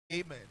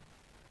Amen.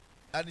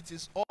 And it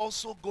is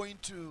also going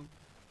to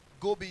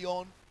go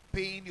beyond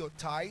paying your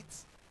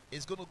tithes.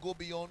 It's going to go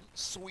beyond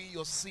sowing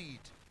your seed.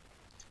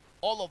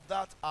 All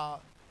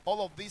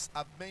of these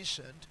I've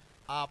mentioned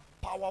are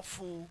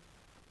powerful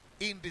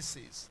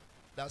indices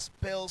that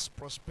spells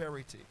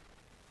prosperity.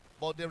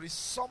 But there is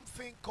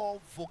something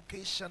called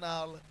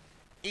vocational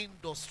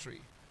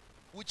industry,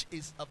 which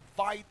is a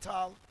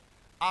vital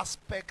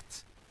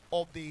aspect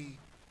of the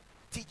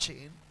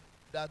teaching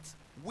that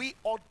we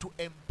ought to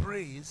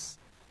embrace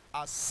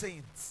as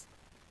saints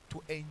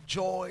to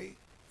enjoy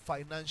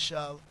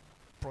financial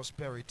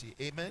prosperity.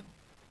 Amen.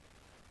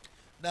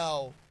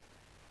 Now,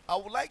 I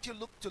would like you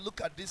to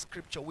look at this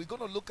scripture. We're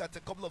going to look at a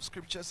couple of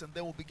scriptures and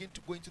then we'll begin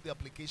to go into the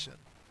application.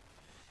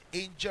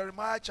 In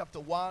Jeremiah chapter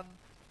 1,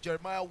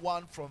 Jeremiah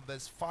 1 from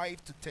verse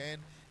 5 to 10,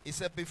 it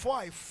said, "Before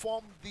I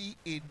formed thee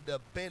in the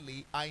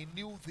belly, I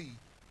knew thee.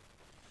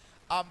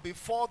 And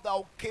before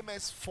thou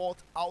camest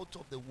forth out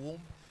of the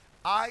womb,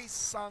 I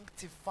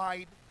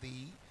sanctified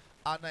thee,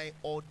 and I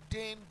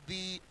ordained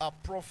thee a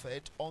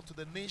prophet unto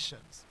the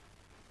nations."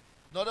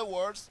 In other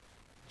words,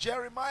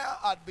 Jeremiah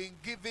had been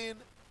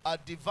given a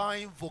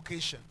divine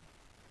vocation.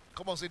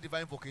 Come on, say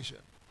divine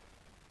vocation.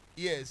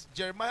 Yes,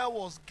 Jeremiah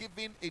was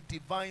given a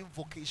divine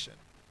vocation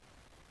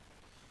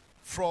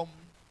from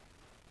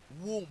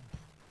womb.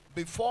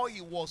 Before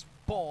he was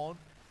born,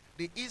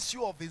 the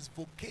issue of his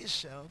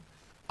vocation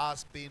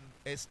has been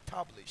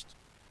established.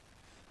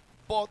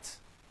 But,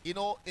 in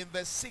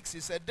verse 6, he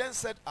said, "Then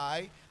said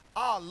I,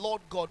 Ah,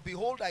 Lord God,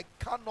 behold, I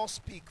cannot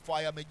speak, for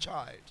I am a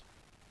child.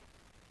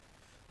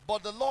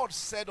 But the Lord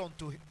said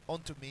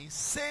unto me,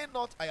 Say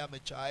not, I am a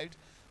child,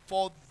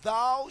 for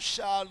thou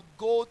shalt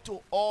go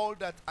to all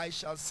that I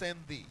shall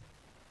send thee.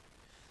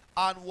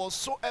 And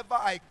whatsoever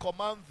I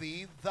command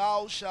thee,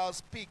 thou shalt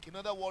speak." In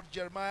other words,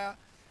 Jeremiah,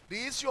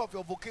 the issue of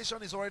your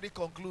vocation is already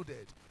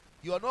concluded.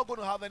 You are not going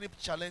to have any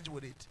challenge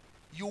with it.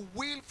 You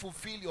will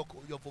fulfill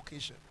your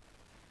vocation.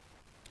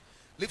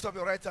 Lift up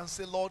your right hand and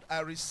say, "Lord, I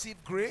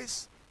receive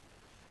grace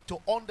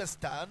to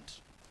understand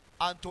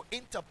and to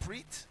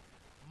interpret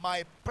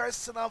my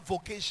personal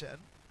vocation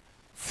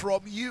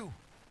from you.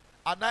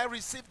 And I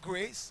receive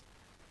grace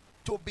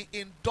to be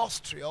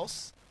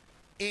industrious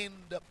in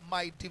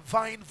my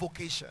divine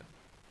vocation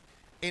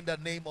in the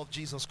name of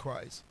Jesus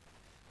Christ."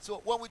 So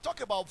when we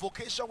talk about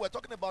vocation, we're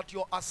talking about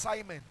your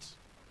assignment.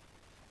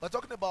 We're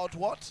talking about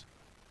what?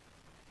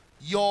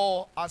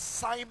 Your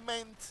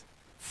assignment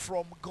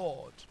from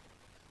God.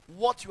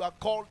 What you are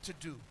called to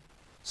do.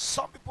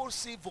 Some people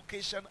see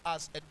vocation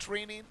as a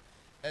training,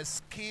 a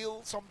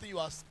skill, something you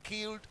are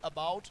skilled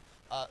about,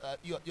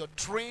 you're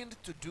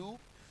trained to do,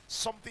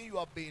 something you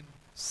have been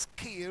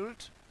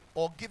skilled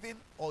or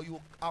given or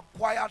you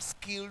acquired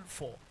skill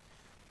for.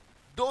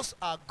 Those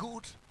are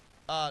good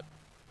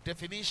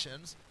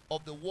definitions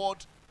of the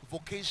word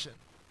vocation.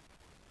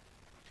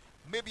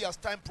 Maybe as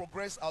time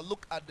progresses, I'll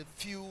look at the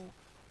few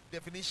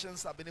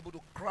definitions I've been able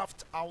to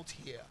craft out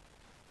here.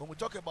 When we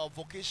talk about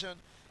vocation,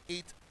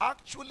 it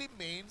actually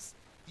means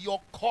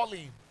your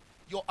calling,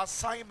 your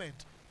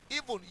assignment,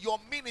 even your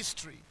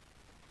ministry.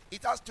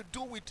 It has to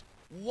do with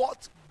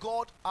what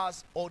God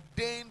has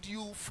ordained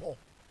you for.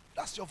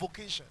 That's your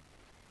vocation.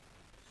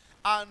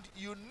 And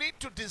you need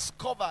to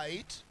discover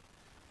it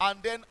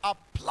and then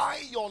apply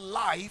your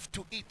life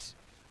to it,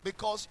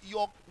 because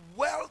your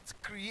wealth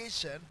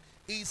creation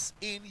is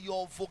in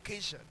your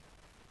vocation.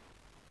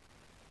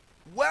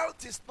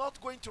 Wealth is not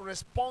going to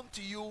respond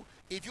to you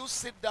if you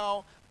sit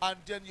down and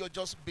then you're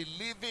just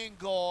believing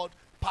God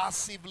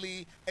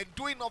passively and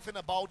doing nothing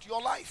about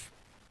your life.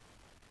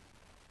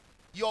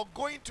 You're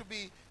going to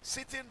be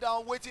sitting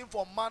down waiting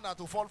for manna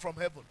to fall from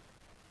heaven.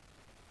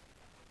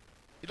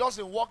 It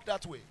doesn't work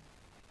that way.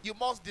 You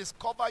must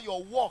discover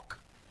your work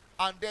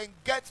and then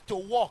get to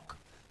work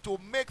to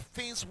make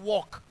things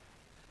work.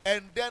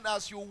 And then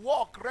as you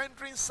work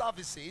rendering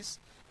services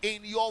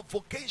in your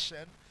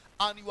vocation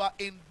and you are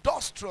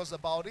industrious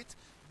about it,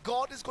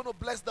 God is going to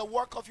bless the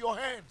work of your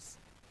hands.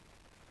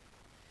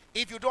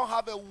 If you don't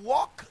have a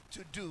work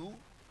to do,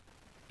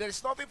 there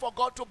is nothing for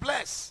God to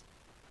bless.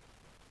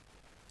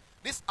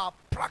 These are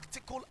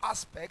practical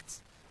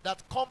aspects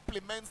that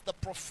complements the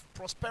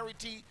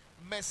prosperity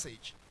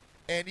message.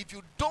 And if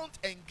you don't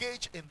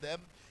engage in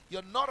them,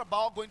 you're not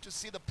about going to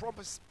see the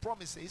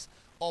promises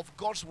of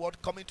God's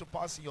word coming to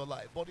pass in your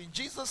life. But in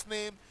Jesus'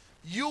 name,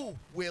 you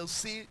will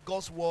see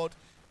God's word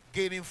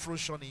gaining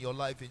fruition in your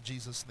life in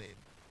Jesus' name.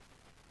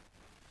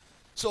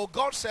 So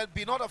God said,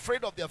 "Be not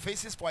afraid of their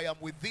faces, for I am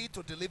with thee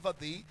to deliver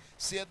thee,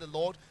 saith the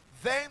Lord."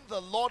 Then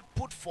the Lord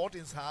put forth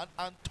his hand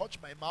and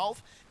touched my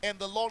mouth, and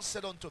the Lord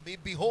said unto me,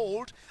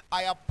 "Behold,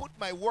 I have put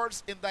my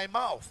words in thy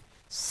mouth.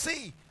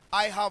 See,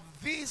 I have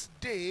this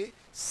day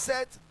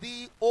set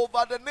thee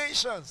over the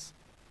nations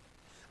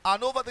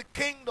and over the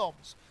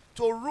kingdoms,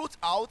 to root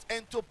out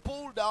and to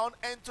pull down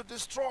and to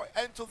destroy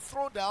and to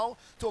throw down,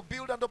 to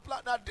build and to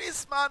plant." Now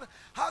this man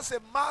has a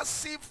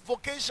massive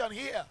vocation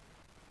here.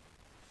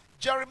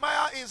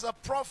 Jeremiah is a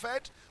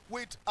prophet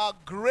with a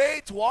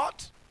great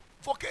what?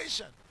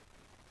 Vocation.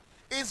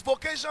 His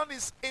vocation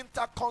is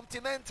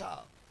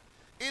intercontinental.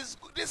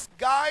 This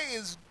guy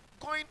is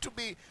going to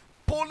be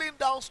pulling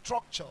down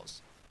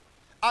structures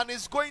and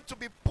is going to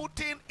be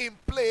putting in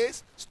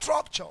place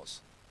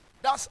structures.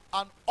 That's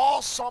an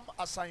awesome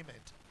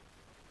assignment.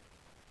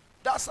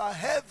 That's a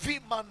heavy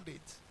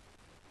mandate.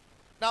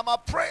 Now, my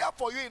prayer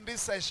for you in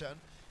this session,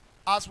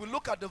 as we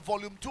look at the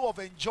volume 2 of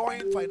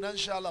Enjoying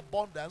Financial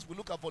Abundance, we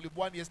looked at volume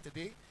 1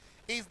 yesterday,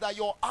 is that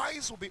your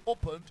eyes will be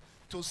opened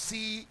to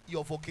see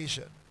your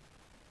vocation.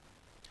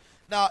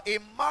 Now,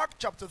 in Mark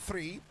chapter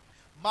 3,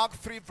 Mark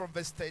 3 from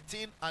verse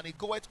 13, and he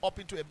goeth up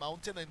into a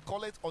mountain and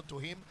calleth unto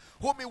him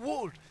whom he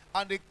would.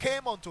 And they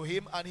came unto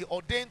him, and he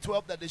ordained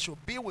 12 that they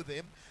should be with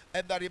him,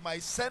 and that he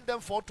might send them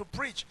forth to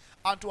preach,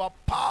 and to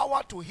have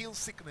power to heal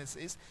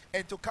sicknesses,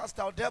 and to cast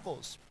out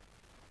devils.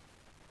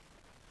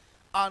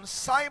 And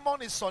Simon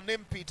his son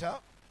named Peter,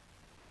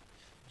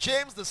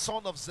 James the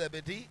son of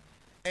Zebedee,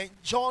 and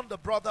John the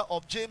brother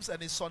of James,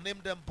 and his son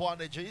named them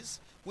Boanerges,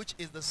 which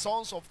is the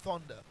sons of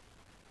thunder.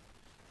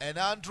 And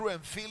Andrew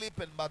and Philip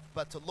and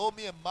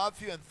Bartholomew and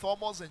Matthew and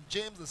Thomas and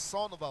James the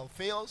son of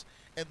Alphaeus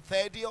and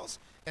Thaddeus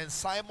and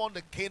Simon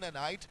the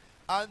Canaanite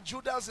and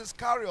Judas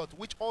Iscariot,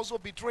 which also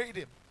betrayed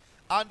him.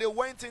 And they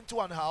went into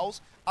an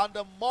house, and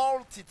the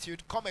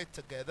multitude cometh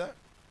together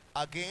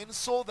again,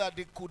 so that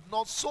they could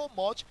not so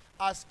much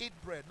as eat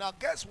bread. Now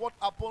guess what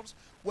happens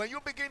when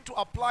you begin to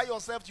apply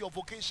yourself to your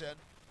vocation?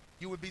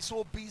 You will be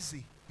so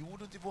busy you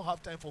wouldn't even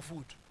have time for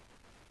food.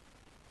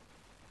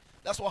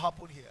 That's what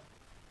happened here.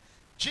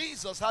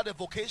 Jesus had a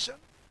vocation,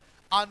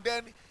 and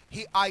then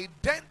he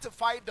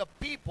identified the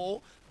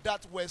people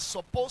that were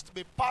supposed to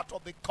be part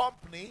of the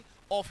company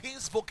of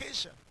his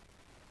vocation.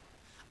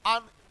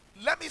 And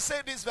let me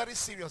say this very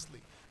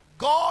seriously.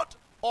 God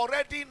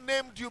already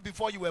named you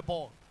before you were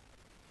born.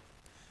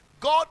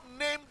 God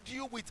named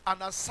you with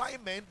an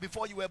assignment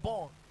before you were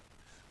born.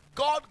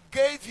 God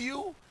gave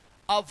you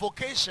a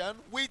vocation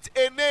with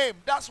a name.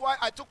 That's why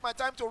I took my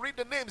time to read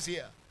the names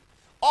here.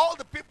 All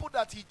the people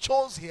that he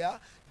chose here,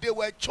 they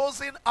were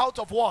chosen out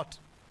of what?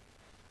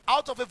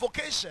 Out of a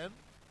vocation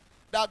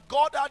that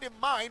God had in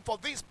mind for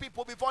these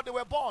people before they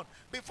were born.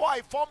 Before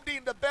I formed thee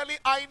in the belly,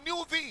 I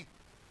knew thee.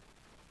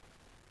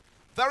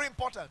 Very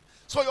important.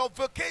 So your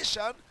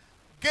vocation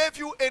gave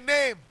you a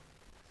name.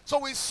 So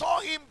we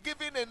saw him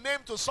giving a name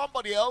to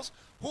somebody else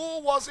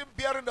who wasn't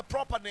bearing the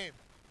proper name.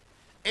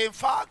 In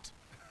fact,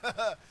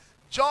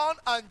 John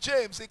and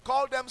James, he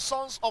called them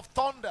sons of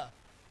thunder.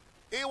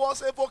 It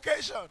was a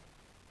vocation.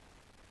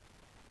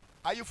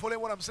 Are you following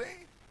what I'm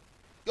saying?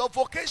 Your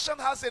vocation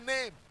has a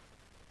name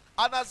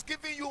and has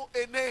given you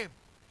a name.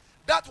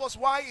 That was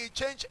why he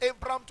changed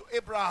Abram to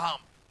Abraham.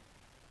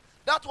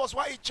 That was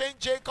why he changed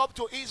Jacob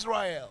to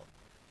Israel.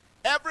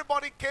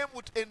 Everybody came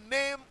with a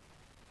name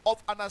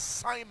of an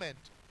assignment.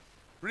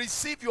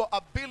 Receive your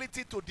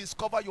ability to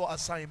discover your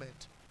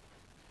assignment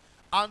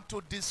and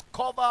to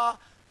discover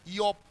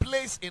your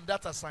place in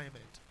that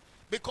assignment.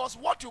 Because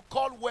what you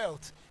call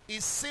wealth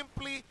is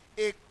simply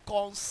a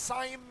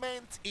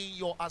consignment in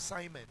your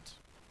assignment.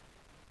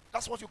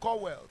 That's what you call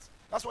wealth.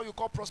 That's what you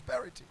call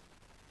prosperity.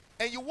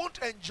 And you won't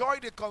enjoy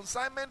the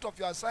consignment of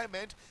your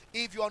assignment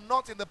if you are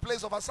not in the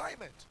place of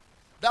assignment.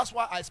 That's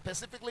why I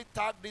specifically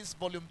tagged this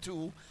volume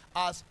 2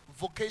 as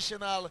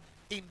vocational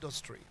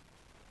industry.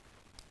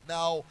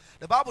 Now,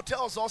 the Bible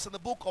tells us in the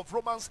book of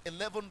Romans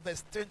 11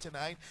 verse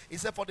 29, it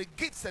said, for the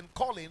gifts and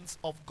callings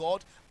of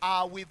God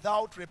are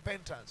without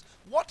repentance.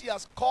 What he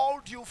has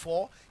called you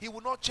for, he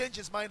will not change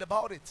his mind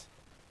about it.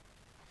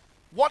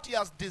 What he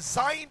has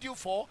designed you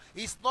for,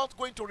 he's not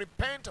going to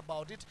repent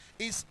about it.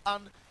 It's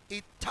an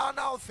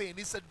eternal thing.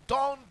 It's a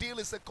done deal.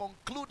 It's a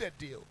concluded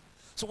deal.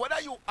 So whether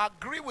you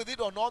agree with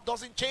it or not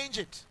doesn't change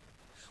it.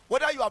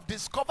 Whether you have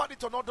discovered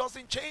it or not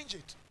doesn't change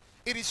it.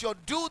 It is your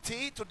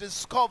duty to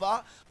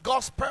discover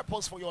God's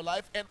purpose for your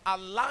life and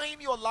align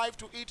your life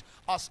to it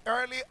as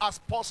early as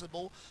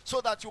possible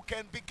so that you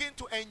can begin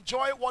to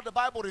enjoy what the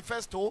Bible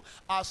refers to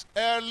as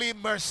early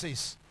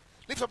mercies.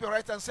 Lift up your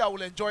right hand and say, I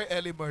will enjoy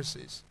early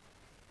mercies.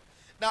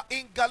 Now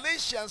in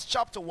Galatians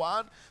chapter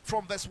 1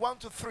 from verse 1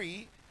 to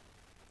 3,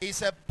 it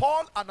said,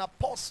 Paul, an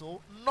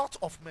apostle, not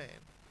of men,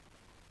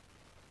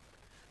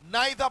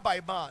 neither by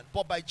man,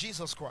 but by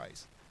Jesus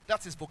Christ.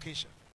 That's his vocation.